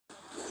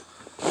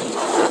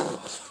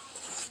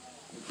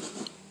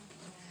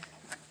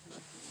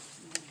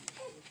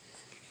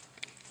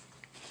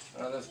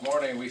This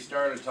morning we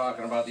started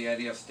talking about the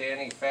idea of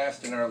standing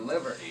fast in our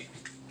liberty,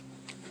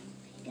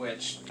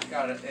 which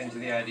got into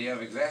the idea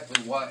of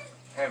exactly what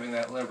having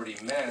that liberty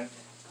meant.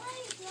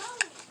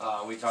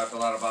 We talked a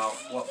lot about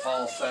what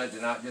Paul said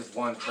to not just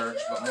one church,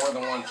 but more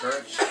than one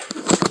church,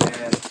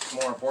 and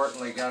more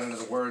importantly got into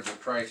the words of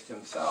Christ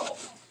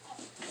himself.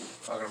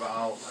 Talking about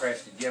how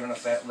Christ had given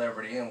us that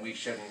liberty and we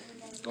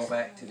shouldn't go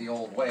back to the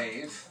old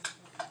ways,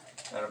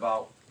 and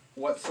about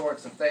what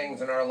sorts of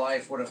things in our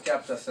life would have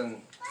kept us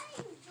in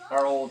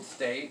our old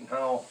state and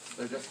how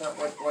there's just not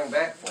much going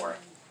back for it.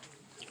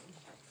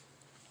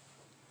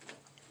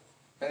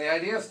 And the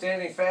idea of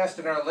standing fast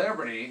in our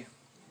liberty,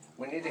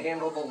 we need to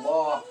handle the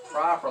law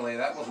properly.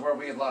 That was where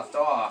we had left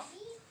off.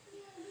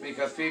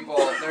 Because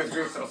there's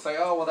groups that will say,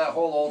 oh, well, that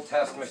whole Old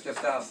Testament's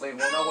just obsolete.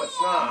 Well, no,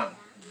 it's not.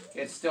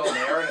 It's still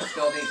there, and it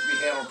still needs to be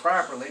handled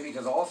properly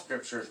because all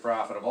Scripture is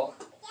profitable.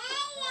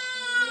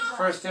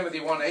 1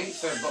 Timothy 1:8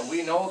 says, but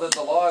we know that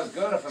the law is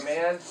good if a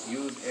man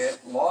use it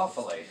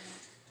lawfully.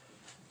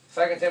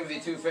 2 Timothy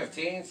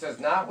 2:15 says,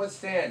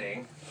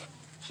 notwithstanding,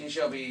 she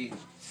shall be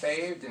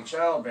saved in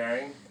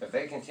childbearing if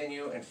they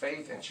continue in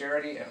faith and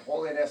charity and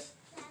holiness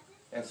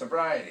and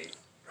sobriety.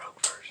 Wrong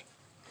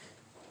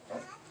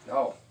verse.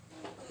 No.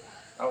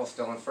 I was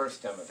still in 1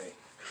 Timothy.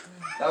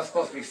 That was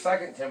supposed to be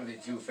 2 Timothy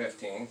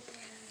 2:15.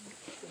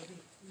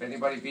 If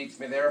anybody beats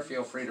me there,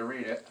 feel free to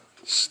read it.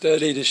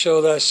 Study to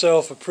show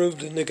thyself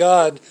approved unto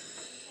God,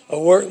 a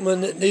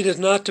workman that needeth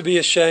not to be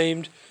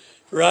ashamed,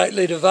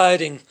 rightly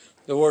dividing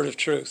the word of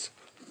truth.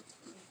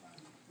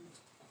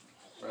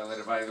 Rightly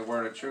dividing the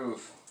word of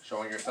truth,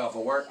 showing yourself a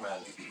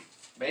workman.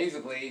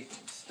 Basically,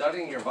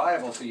 studying your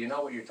Bible so you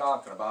know what you're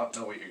talking about,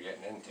 know what you're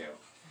getting into.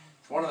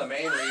 It's one of the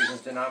main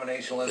reasons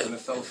denominationalism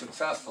is so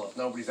successful. If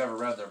nobody's ever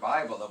read their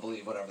Bible, they'll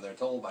believe whatever they're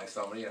told by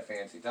somebody in a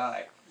fancy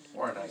tie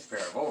or a nice pair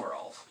of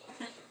overalls.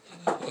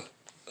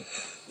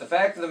 The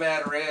fact of the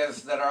matter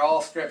is that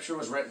all Scripture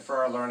was written for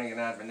our learning and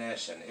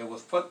admonition. It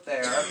was put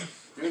there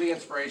through the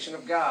inspiration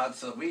of God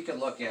so that we could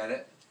look at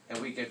it and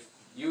we could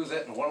use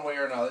it in one way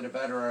or another to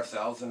better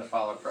ourselves and to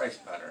follow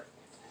Christ better.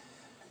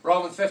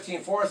 Romans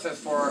 15:4 says,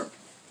 for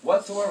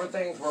whatsoever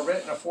things were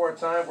written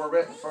aforetime were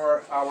written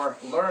for our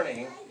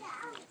learning,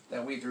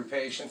 that we through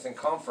patience and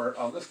comfort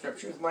of the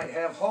Scriptures might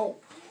have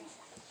hope.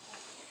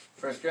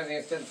 1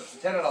 Corinthians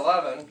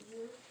 10:11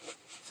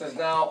 says,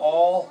 now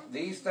all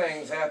these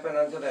things happen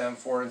unto them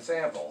for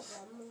ensamples,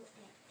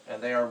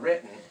 and they are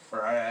written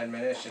for our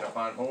admonition,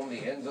 upon whom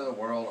the ends of the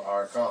world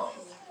are come.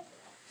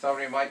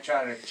 Somebody might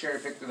try to cherry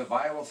pick through the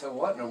Bible and say,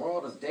 what in the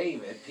world has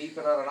David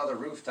peeping on another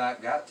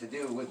rooftop got to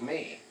do with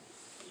me?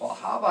 Well,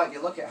 how about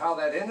you look at how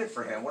that ended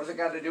for him? What has it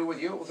got to do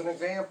with you? It was an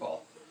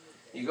example.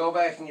 You go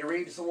back and you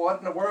read, so what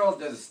in the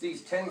world does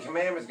these 10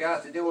 commandments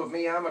got to do with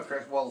me? I'm a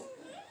Christian. Well,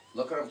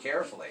 look at them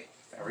carefully.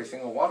 Every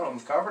single one of them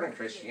is covered in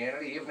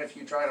Christianity, even if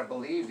you try to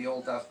believe the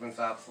Old Testament's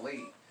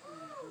obsolete.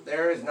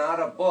 There is not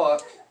a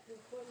book,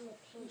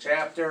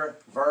 chapter,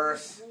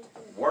 verse,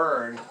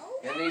 word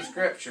in these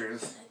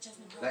Scriptures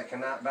that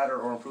cannot better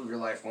or improve your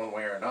life one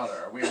way or another.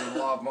 Are we in the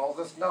law of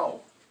Moses?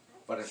 No.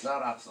 But it's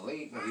not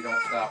obsolete, and we don't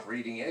stop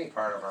reading any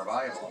part of our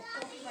Bible.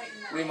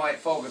 We might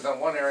focus on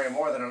one area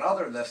more than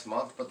another this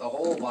month, but the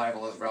whole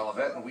Bible is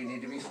relevant, and we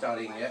need to be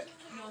studying it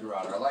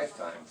throughout our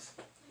lifetimes.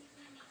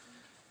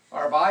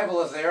 Our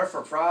Bible is there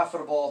for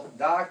profitable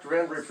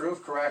doctrine,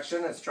 reproof,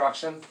 correction,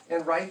 instruction,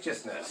 and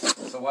righteousness.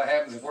 So what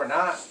happens if we're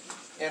not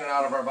in and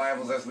out of our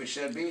Bibles as we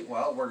should be?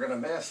 Well, we're going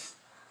to miss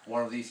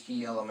one of these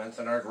key elements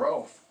in our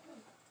growth.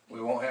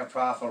 We won't have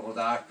profitable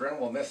doctrine.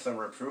 We'll miss some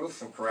reproof,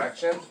 some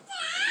correction,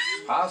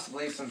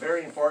 possibly some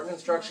very important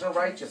instruction of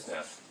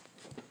righteousness.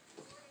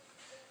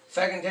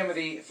 2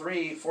 Timothy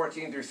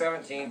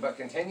 3:14-17, but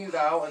continue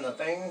thou in the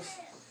things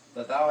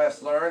that thou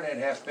hast learned and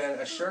hast been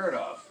assured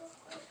of,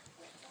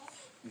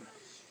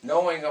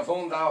 knowing of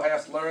whom thou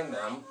hast learned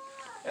them,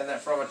 and that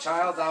from a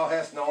child thou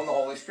hast known the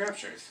Holy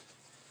Scriptures,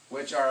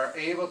 which are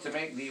able to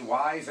make thee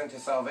wise unto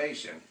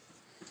salvation,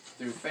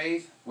 through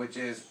faith which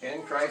is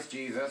in Christ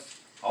Jesus.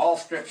 All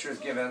Scripture is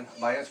given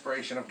by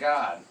inspiration of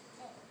God,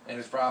 and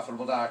is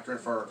profitable doctrine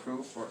for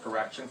reproof, for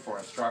correction, for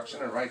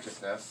instruction in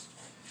righteousness,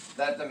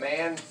 that the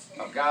man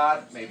of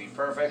God may be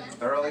perfect,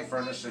 thoroughly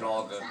furnished in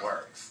all good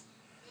works.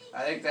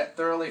 I think that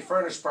thoroughly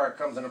furnished part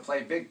comes into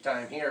play big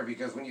time here,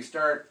 because when you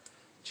start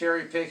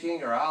cherry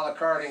picking or a la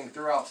carting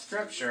throughout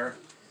Scripture,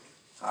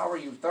 how are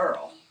you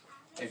thorough?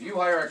 If you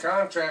hire a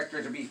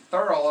contractor to be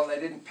thorough and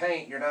they didn't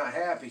paint, you're not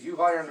happy. If you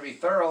hire them to be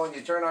thorough and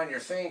you turn on your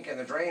sink and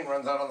the drain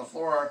runs out on the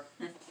floor,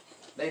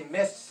 they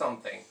missed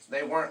something.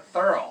 They weren't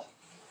thorough.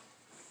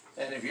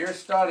 And if you're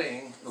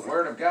studying the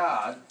Word of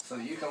God so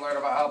that you can learn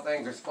about how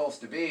things are supposed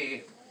to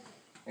be,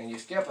 and you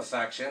skip a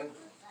section,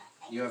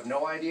 you have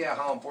no idea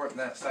how important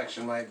that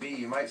section might be.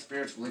 You might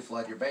spiritually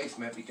flood your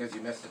basement because you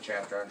missed a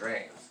chapter on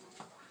drains.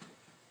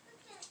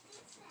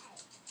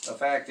 The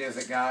fact is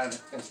that God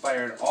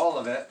inspired all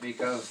of it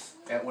because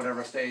at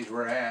whatever stage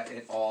we're at,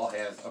 it all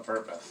has a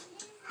purpose.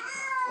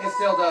 It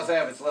still does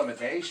have its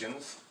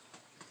limitations.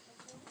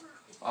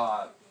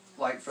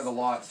 Like for the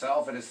law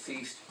itself, it has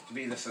ceased to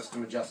be the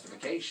system of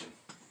justification.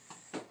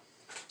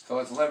 So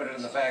it's limited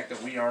in the fact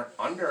that we aren't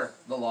under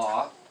the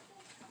law,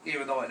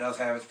 even though it does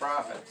have its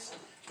profits.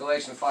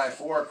 Galatians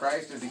 5:4,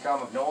 Christ has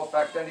become of no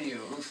effect unto you.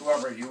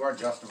 Whosoever you are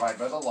justified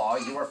by the law,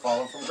 you are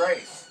fallen from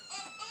grace.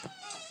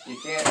 You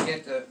can't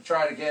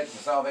try to get to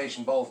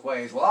salvation both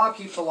ways. Well, I'll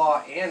keep the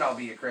law and I'll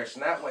be a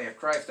Christian. That way, if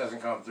Christ doesn't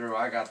come through,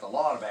 I got the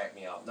law to back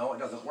me up. No, it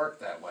doesn't work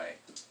that way.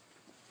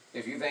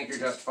 If you think you're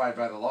justified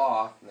by the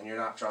law, then you're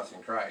not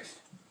trusting Christ.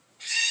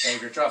 And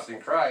if you're trusting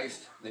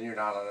Christ, then you're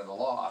not under the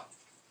law.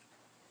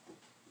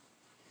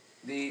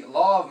 The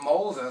law of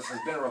Moses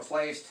has been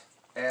replaced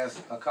as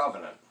a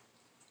covenant.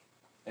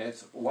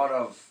 It's one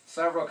of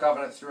several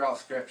covenants throughout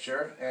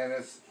Scripture, and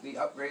as the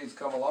upgrades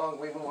come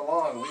along, we move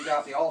along. We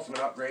got the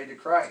ultimate upgrade to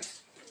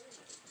Christ.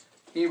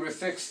 Hebrews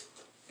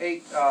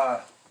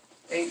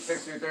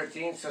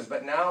 6:13 says,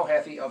 But now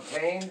hath he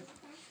obtained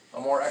a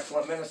more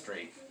excellent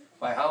ministry,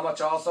 by how much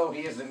also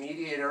he is the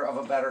mediator of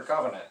a better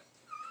covenant,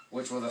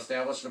 which was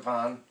established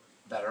upon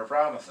better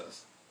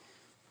promises.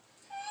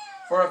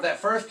 For if that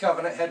first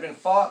covenant had been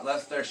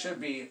faultless, there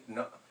should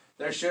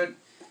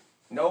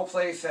no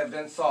place have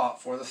been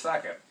sought for the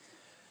second.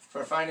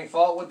 For finding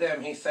fault with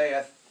them, he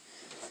saith,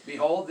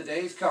 Behold, the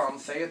days come,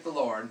 saith the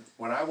Lord,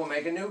 when I will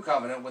make a new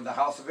covenant with the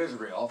house of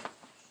Israel,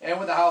 and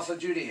with the house of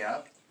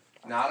Judea,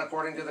 not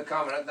according to the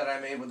covenant that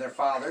I made with their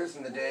fathers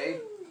in the day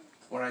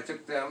when I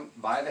took them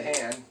by the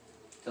hand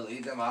to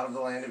lead them out of the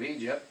land of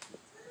Egypt,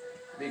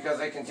 because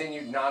they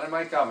continued not in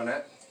my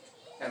covenant,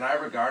 and I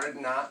regarded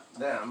not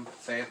them,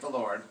 saith the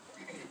Lord.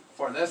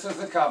 For this is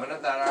the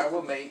covenant that I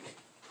will make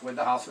with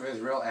the house of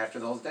Israel after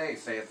those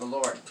days, saith the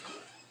Lord.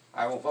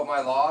 I will put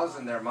my laws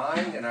in their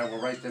mind, and I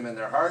will write them in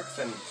their hearts,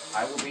 and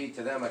I will be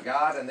to them a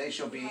God, and they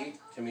shall be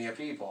to me a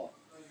people.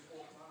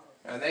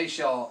 And they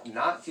shall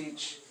not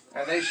teach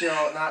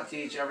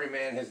every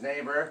man his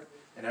neighbor,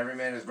 and every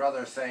man his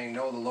brother, saying,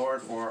 Know the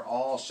Lord, for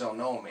all shall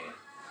know me,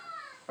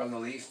 from the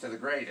least to the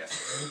greatest.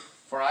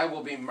 For I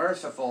will be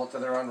merciful to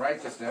their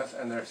unrighteousness,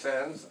 and their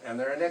sins and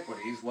their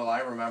iniquities will I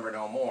remember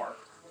no more.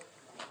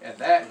 And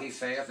that, he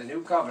saith, the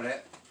new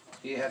covenant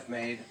he hath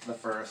made the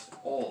first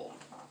old.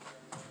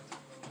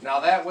 Now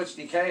that which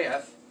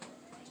decayeth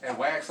and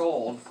wax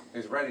old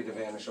is ready to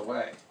vanish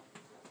away.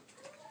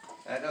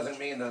 That doesn't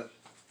mean that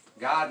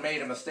God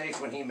made a mistake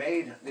when he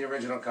made the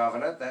original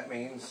covenant. That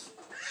means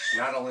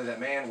not only that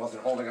man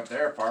wasn't holding up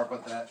their part,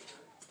 but that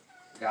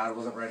God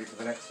wasn't ready for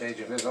the next stage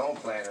of his own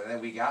plan. And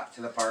then we got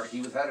to the part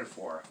he was headed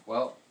for.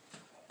 Well,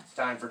 it's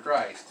time for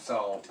Christ.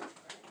 So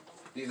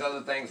these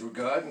other things were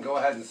good, and go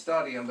ahead and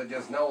study them, but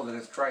just know that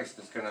it's Christ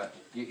that's going to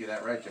get you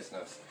that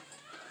righteousness.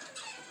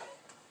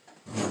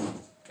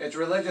 Its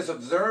religious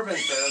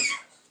observances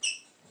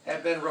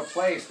have been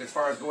replaced as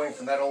far as going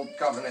from that old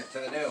covenant to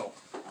the new.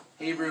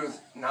 Hebrews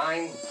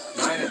 9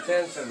 and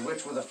 10 says,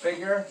 Which was a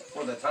figure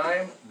for the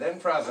time then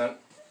present,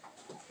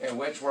 in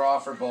which were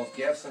offered both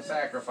gifts and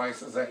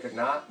sacrifices that could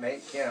not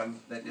make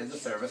him that did the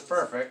service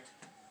perfect,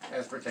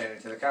 as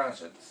pertaining to the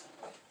conscience,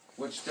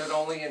 which stood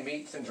only in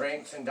meats and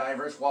drinks and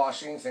divers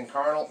washings and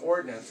carnal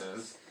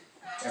ordinances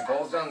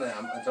imposed on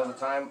them until the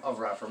time of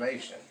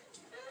Reformation.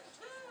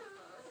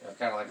 It's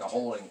kind of like a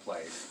holding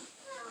place.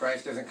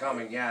 Christ isn't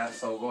coming yet,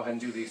 so go ahead and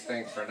do these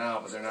things for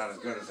now, but they're not as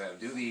good as him.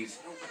 Do these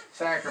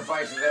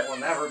sacrifices that will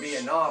never be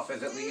enough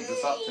as it leads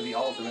us up to the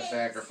ultimate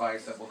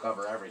sacrifice that will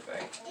cover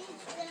everything.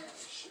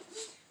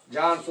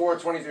 John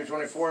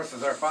 4:20-24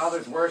 says, Our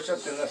fathers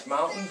worshipped in this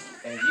mountain,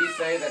 and ye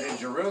say that in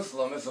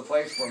Jerusalem is the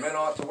place where men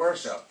ought to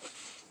worship.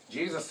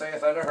 Jesus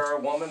saith unto her,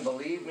 Woman,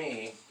 believe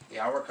me, the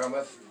hour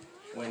cometh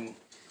when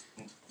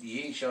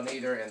ye shall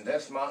neither in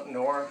this mountain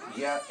nor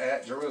yet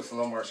at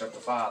Jerusalem worship the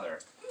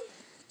Father.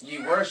 Ye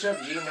worship,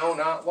 ye know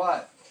not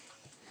what.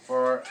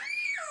 For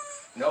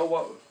know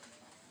what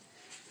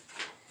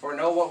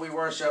we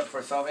worship,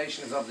 for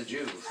salvation is of the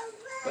Jews.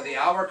 But the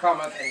hour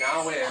cometh, and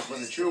now is,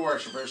 when the true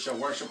worshippers shall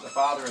worship the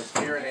Father in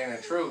spirit and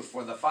in truth,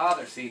 for the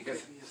Father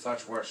seeketh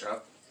such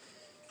worship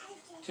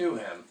to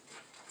him.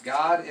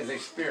 God is a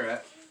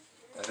spirit,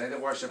 and they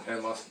that worship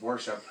him must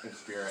worship in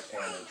spirit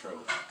and in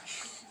truth.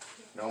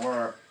 No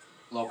more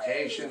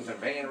locations and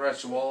vain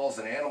rituals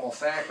and animal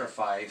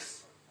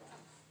sacrifice.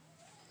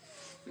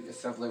 We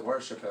just simply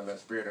worship him in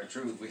spirit and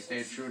truth. We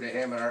stay true to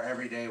him in our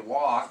everyday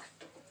walk,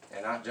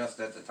 and not just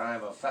at the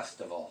time of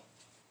festival.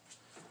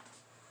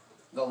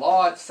 The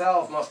law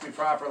itself must be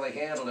properly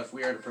handled if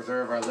we are to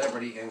preserve our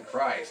liberty in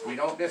Christ. We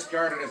don't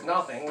discard it as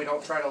nothing. We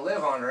don't try to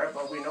live under it,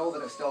 but we know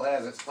that it still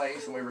has its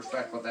place, and we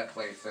respect what that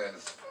place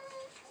is.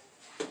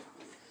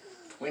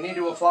 We need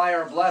to apply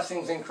our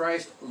blessings in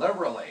Christ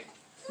liberally.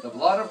 The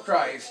blood of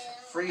Christ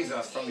frees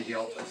us from the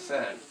guilt of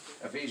sin.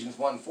 Ephesians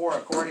 1:4,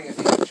 according as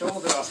he has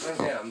chosen us in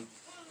him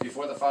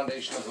before the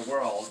foundation of the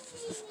world,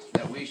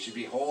 that we should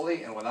be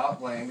holy and without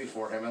blame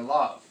before him in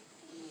love.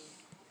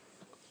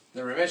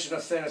 The remission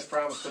of sin is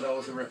promised to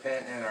those who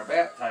repent and are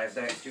baptized.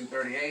 Acts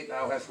 2:38,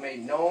 Thou hast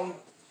made known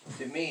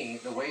to me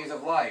the ways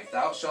of life.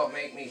 Thou shalt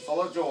make me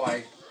full of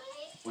joy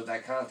with thy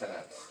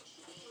countenance.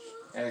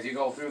 As you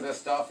go through this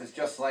stuff, it's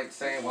just like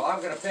saying, well,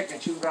 I'm going to pick and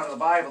choose out of the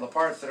Bible the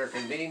parts that are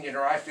convenient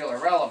or I feel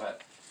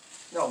irrelevant.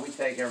 No, we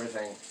take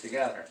everything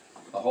together.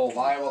 The whole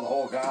Bible, the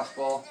whole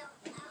gospel,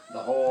 the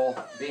whole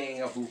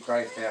being of who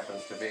Christ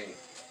happens to be.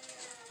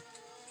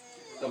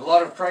 The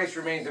blood of Christ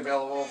remains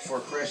available for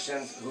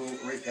Christians who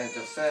repent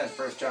of sin.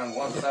 1 John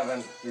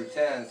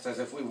 1:7-10 says,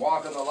 if we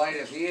walk in the light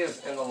as he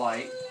is in the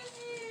light,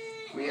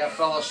 we have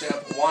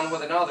fellowship one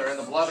with another, and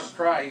the blood of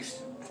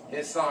Christ,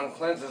 his Son,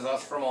 cleanses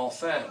us from all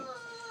sin.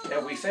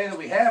 If we say that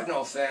we have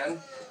no sin,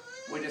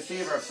 we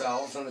deceive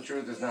ourselves, and the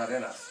truth is not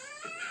in us.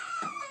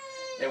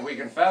 If we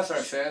confess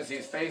our sins, he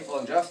is faithful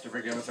and just to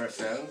forgive us our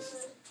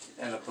sins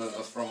and to cleanse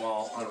us from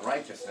all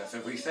unrighteousness.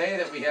 If we say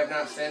that we have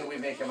not sinned, we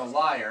make him a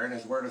liar, and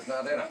his word is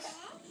not in us.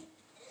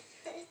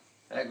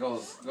 That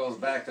goes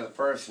back to the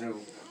person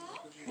who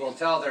will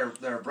tell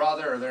their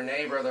brother or their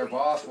neighbor or their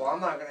boss, well,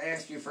 I'm not going to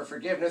ask you for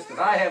forgiveness because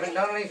I haven't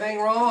done anything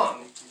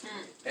wrong.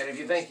 And if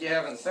you think you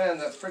haven't sinned,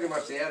 that's pretty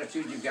much the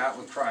attitude you got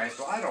with Christ.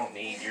 Well, I don't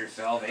need your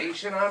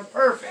salvation. I'm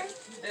perfect.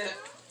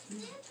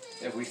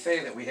 If we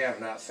say that we have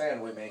not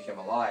sinned, we make him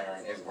a liar,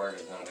 and his word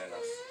is not in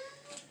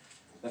us.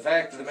 The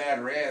fact of the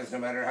matter is, no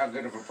matter how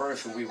good of a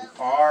person we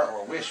are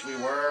or wish we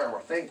were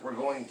or think we're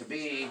going to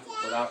be,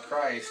 without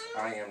Christ,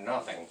 I am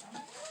nothing.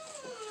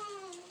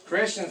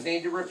 Christians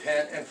need to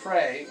repent and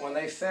pray when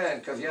they sin,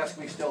 because yes,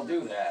 we still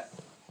do that.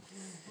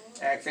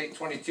 Acts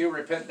 8:22,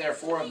 repent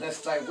therefore of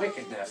this thy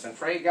wickedness, and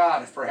pray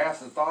God, if perhaps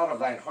the thought of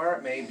thine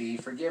heart may be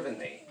forgiven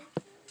thee.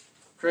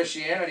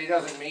 Christianity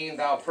doesn't mean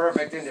thou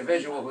perfect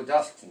individual who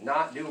dost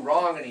not do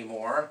wrong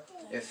anymore.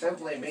 It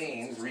simply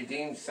means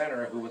redeemed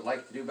sinner who would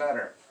like to do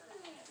better.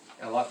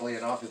 And luckily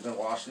enough, has been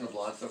washed in the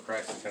blood, so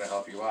Christ is going to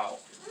help you out.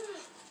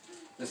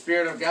 The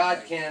Spirit of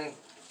God can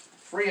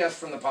free us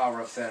from the power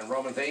of sin.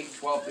 Romans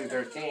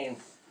 8:12-13.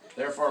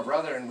 Therefore,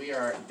 brethren, we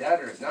are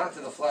debtors, not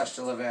to the flesh,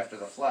 to live after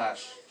the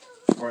flesh.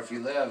 For if you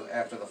live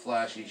after the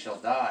flesh, ye shall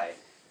die.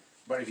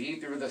 But if ye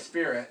through the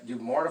Spirit do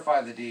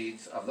mortify the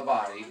deeds of the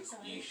body,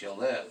 ye shall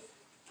live.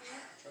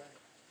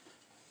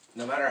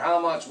 No matter how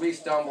much we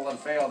stumble and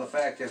fail, the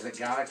fact is that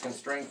God can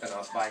strengthen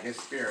us by his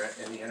Spirit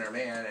in the inner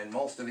man, and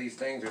most of these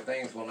things are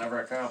things we'll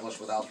never accomplish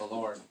without the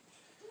Lord.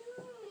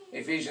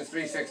 Ephesians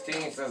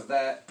 3:16 says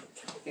that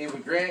he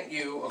would grant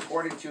you,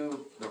 according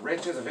to the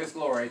riches of his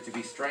glory, to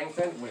be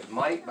strengthened with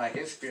might by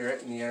his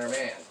Spirit in the inner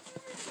man.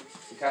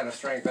 It's the kind of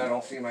strength I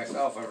don't see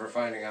myself ever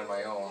finding on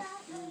my own.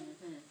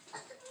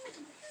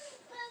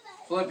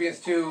 Philippians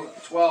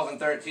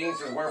 2:12-13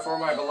 says, wherefore,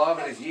 my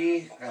beloved, as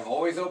ye have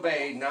always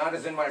obeyed, not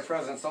as in my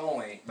presence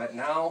only, but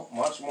now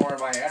much more in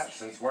my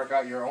absence, work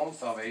out your own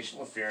salvation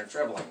with fear and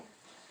trembling.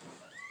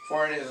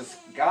 For it is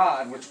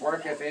God which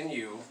worketh in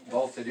you,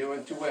 both to do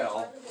and to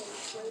will,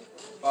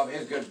 of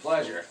his good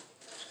pleasure.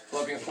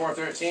 Philippians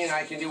 4:13,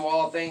 I can do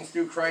all things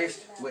through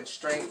Christ, which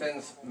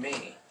strengthens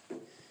me.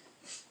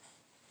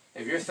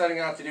 If you're setting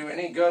out to do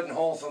any good and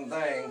wholesome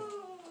thing,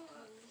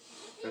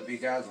 if it be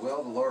God's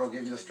will, the Lord will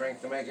give you the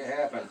strength to make it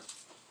happen.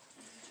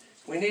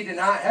 We need to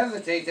not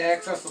hesitate to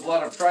access the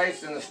blood of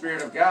Christ and the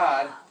Spirit of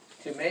God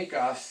to make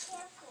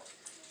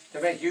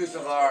use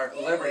of our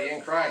liberty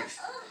in Christ.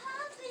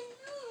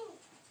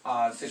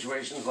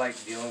 Situations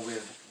like dealing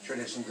with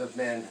traditions of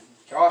men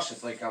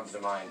cautiously comes to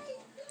mind.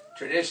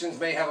 Traditions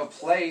may have a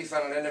place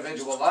on an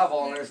individual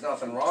level, and there's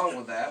nothing wrong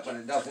with that, but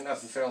it doesn't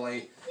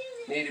necessarily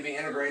need to be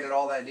integrated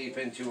all that deep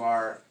into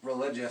our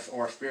religious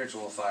or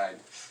spiritual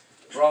side.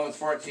 Romans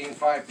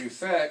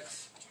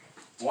 14:5-6,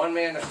 one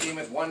man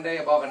esteemeth one day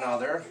above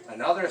another,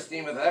 another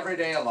esteemeth every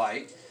day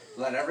alike.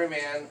 Let every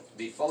man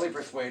be fully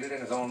persuaded in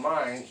his own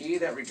mind. He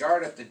that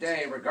regardeth the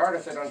day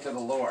regardeth it unto the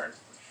Lord.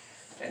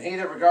 And he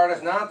that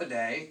regardeth not the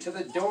day, to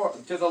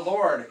the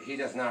Lord he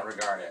does not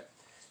regard it.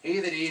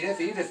 He that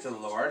eateth, eateth to the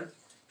Lord,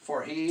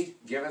 for he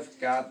giveth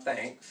God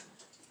thanks.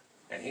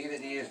 And he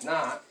that eateth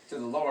not to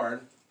the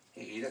Lord,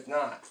 he eateth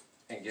not,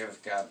 and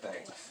giveth God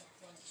thanks.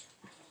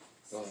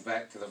 Goes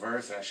back to the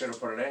verse, and I should have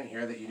put it in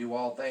here, that you do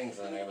all things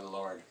in the name of the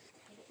Lord.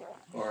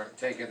 Or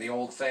taking the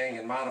old saying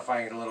and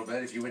modifying it a little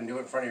bit, if you wouldn't do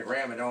it in front of your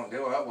grandma, don't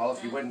do it. Well,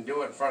 if you wouldn't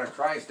do it in front of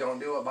Christ, don't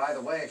do it. By the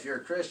way, if you're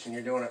a Christian,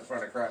 you're doing it in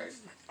front of Christ.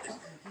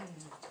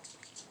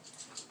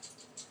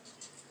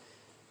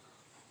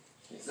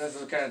 This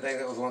is the kind of thing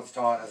that was once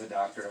taught as a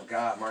doctrine of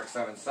God. Mark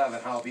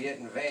 7:7, howbeit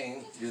in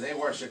vain do they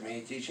worship me,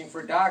 teaching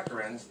for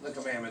doctrines the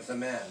commandments of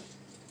men.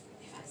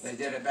 They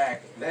did it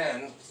back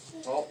then.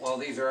 Oh, well,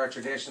 these are our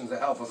traditions that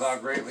help us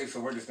out greatly, so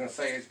we're just going to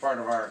say it's part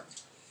of our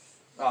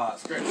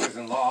scriptures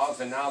and laws.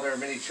 And now there are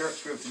many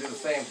church groups that do the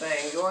same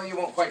thing. Well, you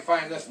won't quite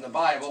find this in the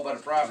Bible, but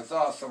it profits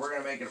us, so we're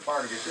going to make it a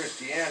part of your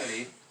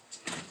Christianity.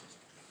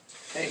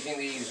 Taking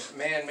these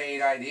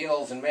man-made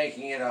ideals and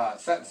making it a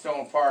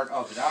set-in-stone part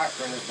of the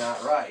doctrine is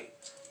not right.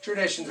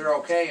 Traditions are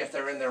okay if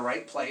they're in their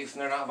right place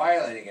and they're not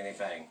violating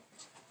anything.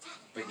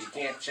 But you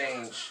can't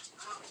change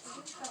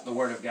the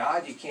Word of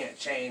God, you can't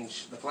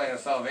change the plan of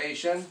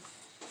salvation,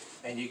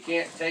 and you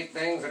can't take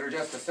things that are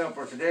just a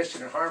simple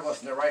tradition and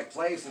harmless in the right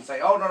place and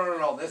say, oh,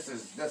 no, this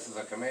is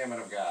a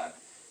commandment of God.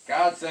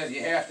 God says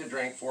you have to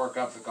drink 4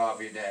 cups of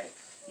coffee a day.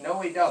 No,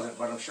 he doesn't,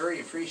 but I'm sure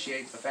he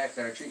appreciates the fact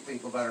that I treat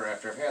people better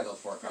after I've had those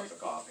 4 cups of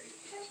coffee.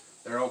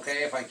 They're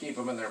okay if I keep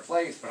them in their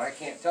place, but I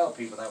can't tell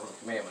people that was a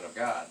commandment of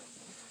God.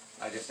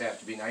 I just have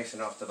to be nice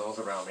enough to those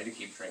around me to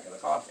keep drinking the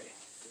coffee.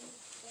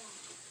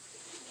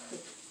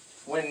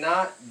 When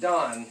not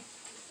done,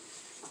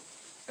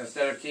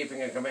 instead of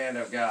keeping a command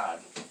of God,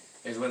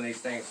 is when these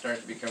things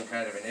start to become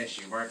kind of an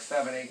issue. Mark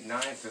 7, 8, and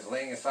 9 says,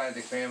 laying aside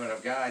the commandment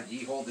of God,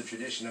 ye hold the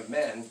tradition of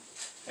men,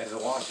 as the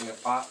washing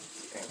of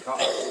pots and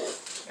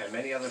cups, and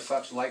many other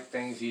such like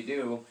things ye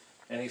do.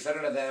 And he said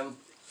unto them,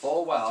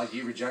 full well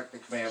ye reject the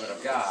commandment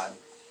of God,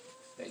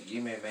 that ye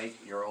may make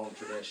your own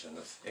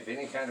traditions. If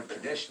any kind of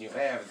tradition you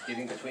have is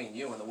getting between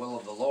you and the will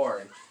of the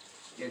Lord,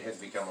 it has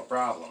become a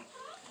problem.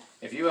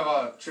 If you have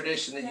a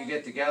tradition that you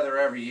get together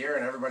every year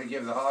and everybody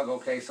gives a hug,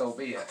 okay, so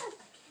be it.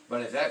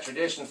 But if that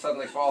tradition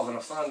suddenly falls on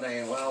a Sunday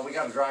and, well, we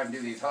got to drive and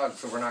do these hugs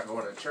so we're not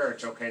going to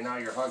church, okay, now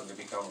your hugs have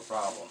become a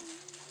problem.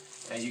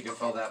 And you can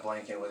fill that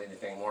blank in with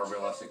anything more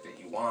realistic that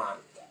you want.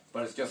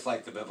 But it's just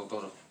like the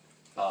biblical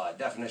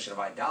definition of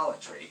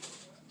idolatry.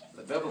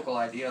 The biblical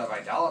idea of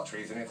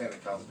idolatry is anything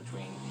that comes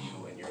between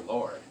you and your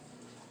Lord.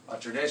 A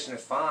tradition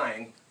is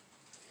fine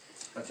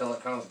until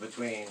it comes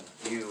between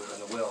you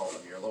and the will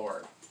of your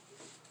Lord.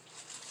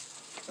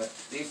 But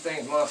these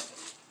things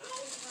must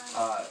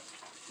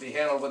be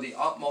handled with the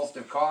utmost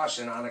of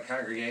caution on a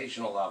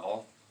congregational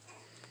level.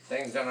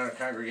 Things done on a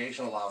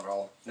congregational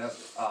level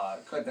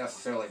could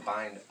necessarily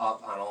bind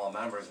up on all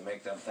members and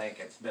make them think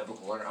it's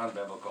biblical or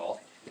unbiblical.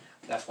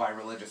 That's why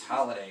religious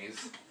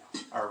holidays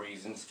are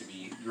reasons to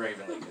be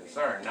gravely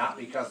concerned. Not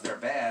because they're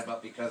bad,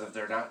 but because if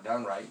they're not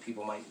done right,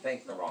 people might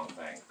think the wrong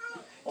thing.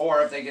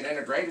 Or if they get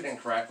integrated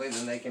incorrectly,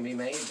 then they can be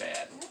made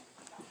bad.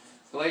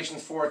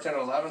 Galatians 4, 10,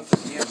 11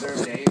 says, ye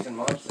observe days and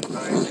months and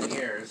times and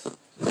years.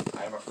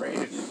 I am afraid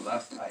of you,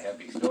 lest I have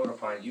bestowed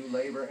upon you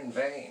labor in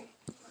vain.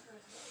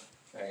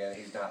 Again,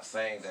 he's not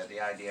saying that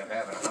the idea of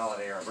having a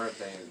holiday or a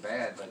birthday is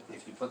bad, but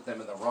if you put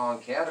them in the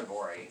wrong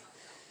category,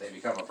 they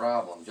become a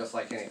problem, just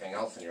like anything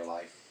else in your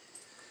life.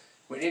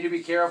 We need to be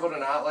careful to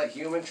not let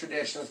human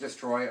traditions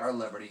destroy our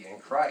liberty in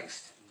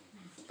Christ.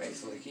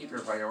 Basically, keep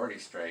your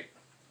priorities straight.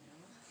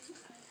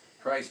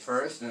 Christ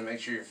first, and then make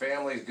sure your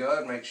family is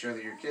good, make sure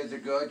that your kids are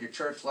good, your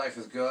church life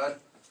is good,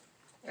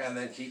 and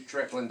then keep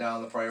trickling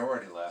down the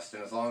priority list.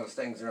 And as long as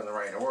things are in the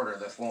right order,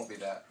 this won't be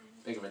that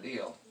big of a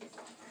deal.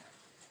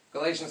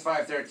 Galatians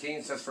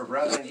 5:13 says, for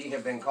brethren, ye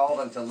have been called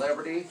unto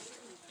liberty.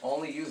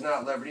 Only use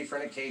not liberty for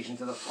an occasion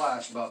to the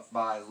flesh, but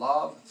by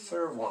love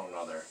serve one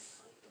another.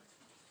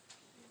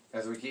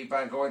 As we keep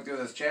on going through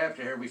this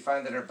chapter here, we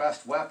find that our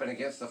best weapon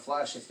against the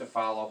flesh is to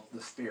follow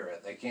the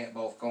Spirit. They can't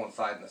both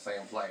coincide in the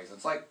same place.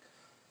 It's like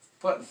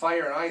putting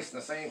fire and ice in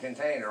the same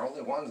container.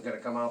 Only one's going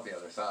to come out the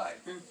other side.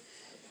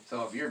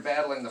 So if you're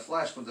battling the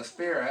flesh with the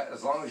Spirit,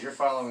 as long as you're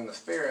following the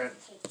Spirit,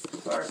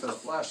 sorry for the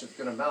flesh, it's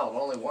going to melt.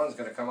 Only one's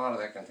going to come out of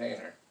that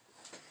container.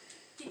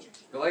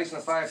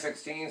 Galatians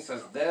 5:16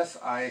 says, this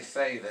I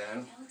say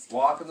then,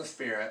 walk in the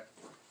Spirit,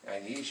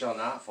 and ye shall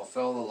not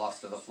fulfill the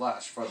lust of the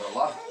flesh. For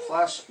the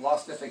flesh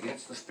lusteth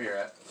against the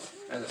Spirit,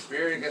 and the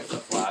Spirit against the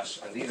flesh,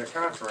 and these are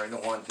contrary the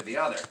one to the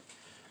other.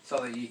 So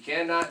that ye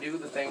cannot do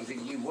the things that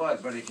ye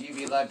would, but if ye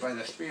be led by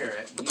the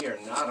Spirit, ye are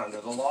not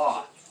under the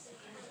law.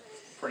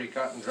 Pretty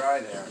cut and dry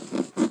there.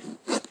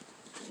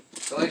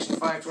 Galatians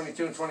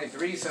 5:22 and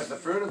 23 says, the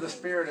fruit of the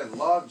Spirit is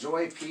love,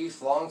 joy,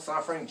 peace,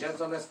 long-suffering,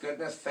 gentleness,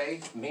 goodness,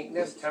 faith,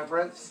 meekness,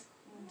 temperance.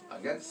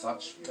 Against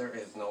such there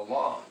is no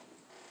law.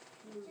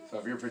 So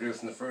if you're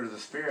producing the fruit of the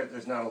Spirit,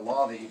 there's not a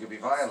law that you could be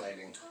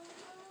violating.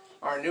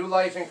 Our new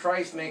life in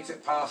Christ makes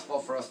it possible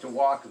for us to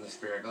walk in the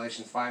Spirit.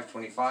 Galatians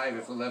 5:25,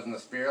 if we live in the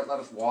Spirit, let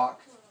us walk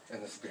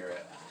in the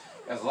Spirit.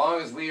 As long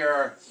as we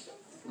are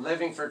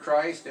living for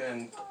Christ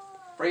and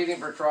breathing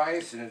for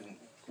Christ and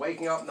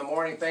waking up in the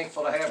morning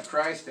thankful to have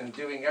Christ and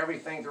doing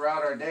everything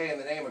throughout our day in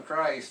the name of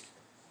Christ,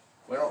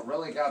 we don't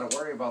really got to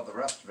worry about the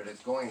rest of it.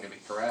 It's going to be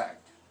correct.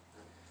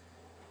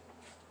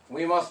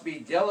 We must be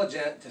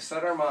diligent to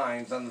set our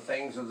minds on the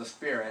things of the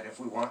Spirit if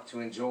we want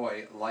to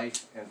enjoy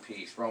life and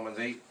peace. Romans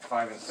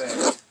 8:5 and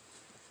 6.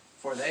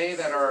 For they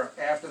that are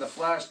after the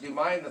flesh do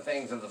mind the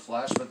things of the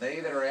flesh, but they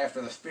that are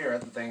after the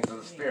Spirit, the things of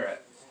the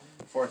Spirit.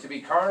 For to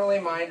be carnally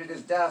minded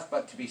is death,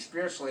 but to be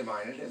spiritually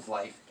minded is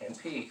life and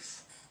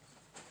peace.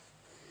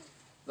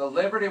 The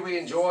liberty we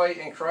enjoy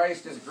in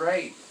Christ is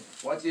great.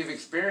 Once you've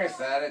experienced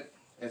that,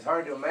 it's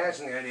hard to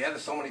imagine the idea that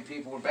so many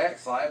people would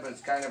backslide, but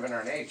it's kind of in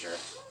our nature.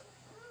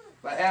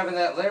 By having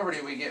that liberty,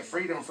 we get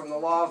freedom from the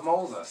law of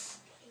Moses.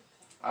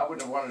 I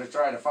wouldn't have wanted to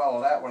try to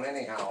follow that one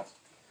anyhow.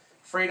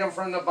 Freedom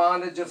from the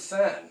bondage of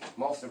sin.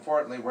 Most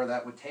importantly, where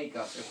that would take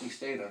us if we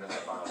stayed under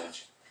that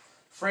bondage.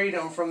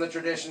 Freedom from the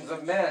traditions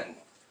of men.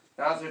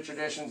 Not that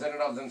traditions in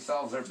and of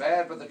themselves are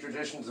bad, but the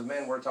traditions of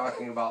men we're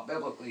talking about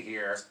biblically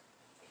here.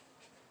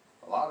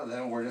 A lot of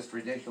them were just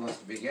ridiculous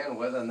to begin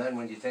with, and then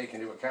when you take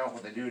into account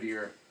what they do to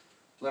your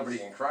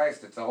liberty in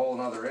Christ, it's a whole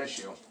other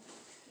issue.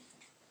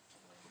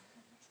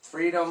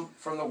 Freedom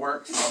from the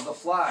works of the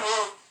flesh.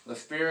 The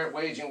Spirit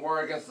waging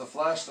war against the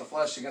flesh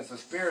against the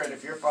Spirit.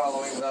 If you're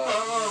following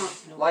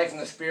the life in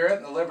the Spirit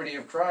and the liberty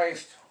of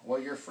Christ,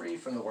 well, you're free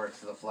from the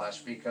works of the flesh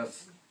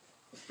because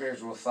the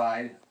spiritual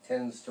side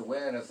tends to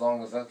win as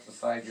long as that's the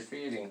side you're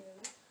feeding.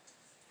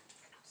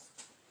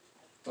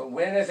 But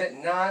when is it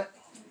not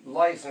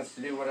licensed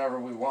to do whatever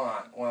we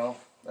want? Well,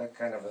 that's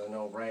kind of a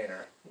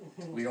no-brainer.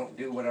 We don't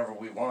do whatever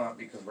we want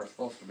because we're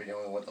supposed to be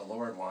doing what the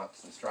Lord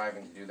wants, and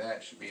striving to do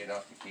that should be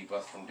enough to keep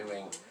us from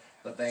doing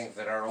the things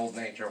that our old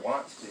nature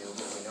wants to do,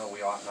 but we know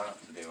we ought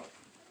not to do.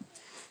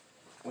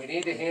 We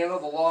need to handle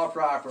the law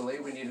properly.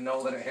 We need to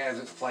know that it has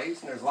its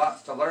place, and there's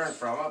lots to learn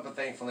from it, but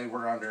thankfully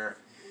we're under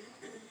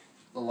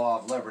the law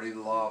of liberty,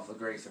 the law of the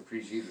grace of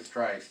Jesus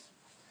Christ.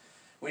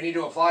 We need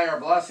to apply our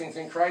blessings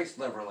in Christ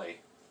liberally.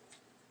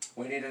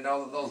 We need to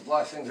know that those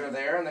blessings are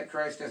there and that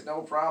Christ has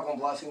no problem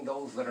blessing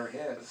those that are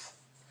His.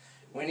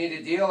 We need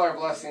to deal our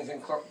blessings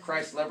in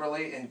Christ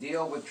liberally and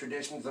deal with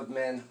traditions of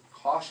men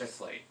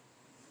cautiously.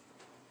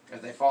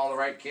 If they fall in the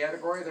right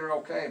category, they're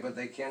okay, but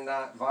they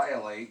cannot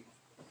violate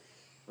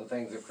the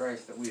things of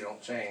Christ that we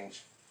don't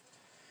change.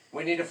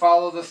 We need to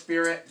follow the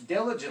Spirit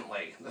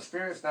diligently. The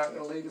Spirit's not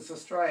going to lead us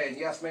astray. And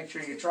yes, make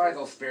sure you try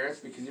those spirits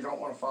because you don't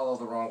want to follow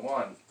the wrong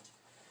one.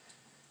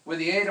 With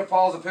the aid of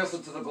Paul's epistle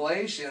to the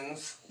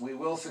Galatians, we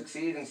will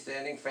succeed in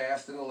standing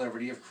fast in the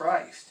liberty of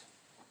Christ.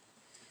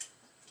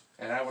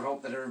 And I would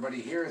hope that everybody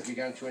here has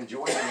begun to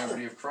enjoy the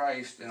liberty of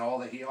Christ and all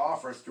that He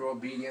offers through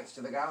obedience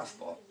to the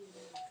gospel.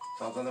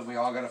 Something that we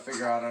all got to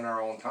figure out on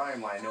our own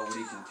timeline.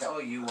 Nobody can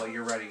tell you, well,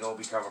 you're ready to go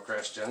become a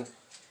Christian.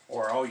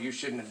 Or, oh, you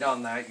shouldn't have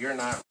done that. You're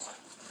not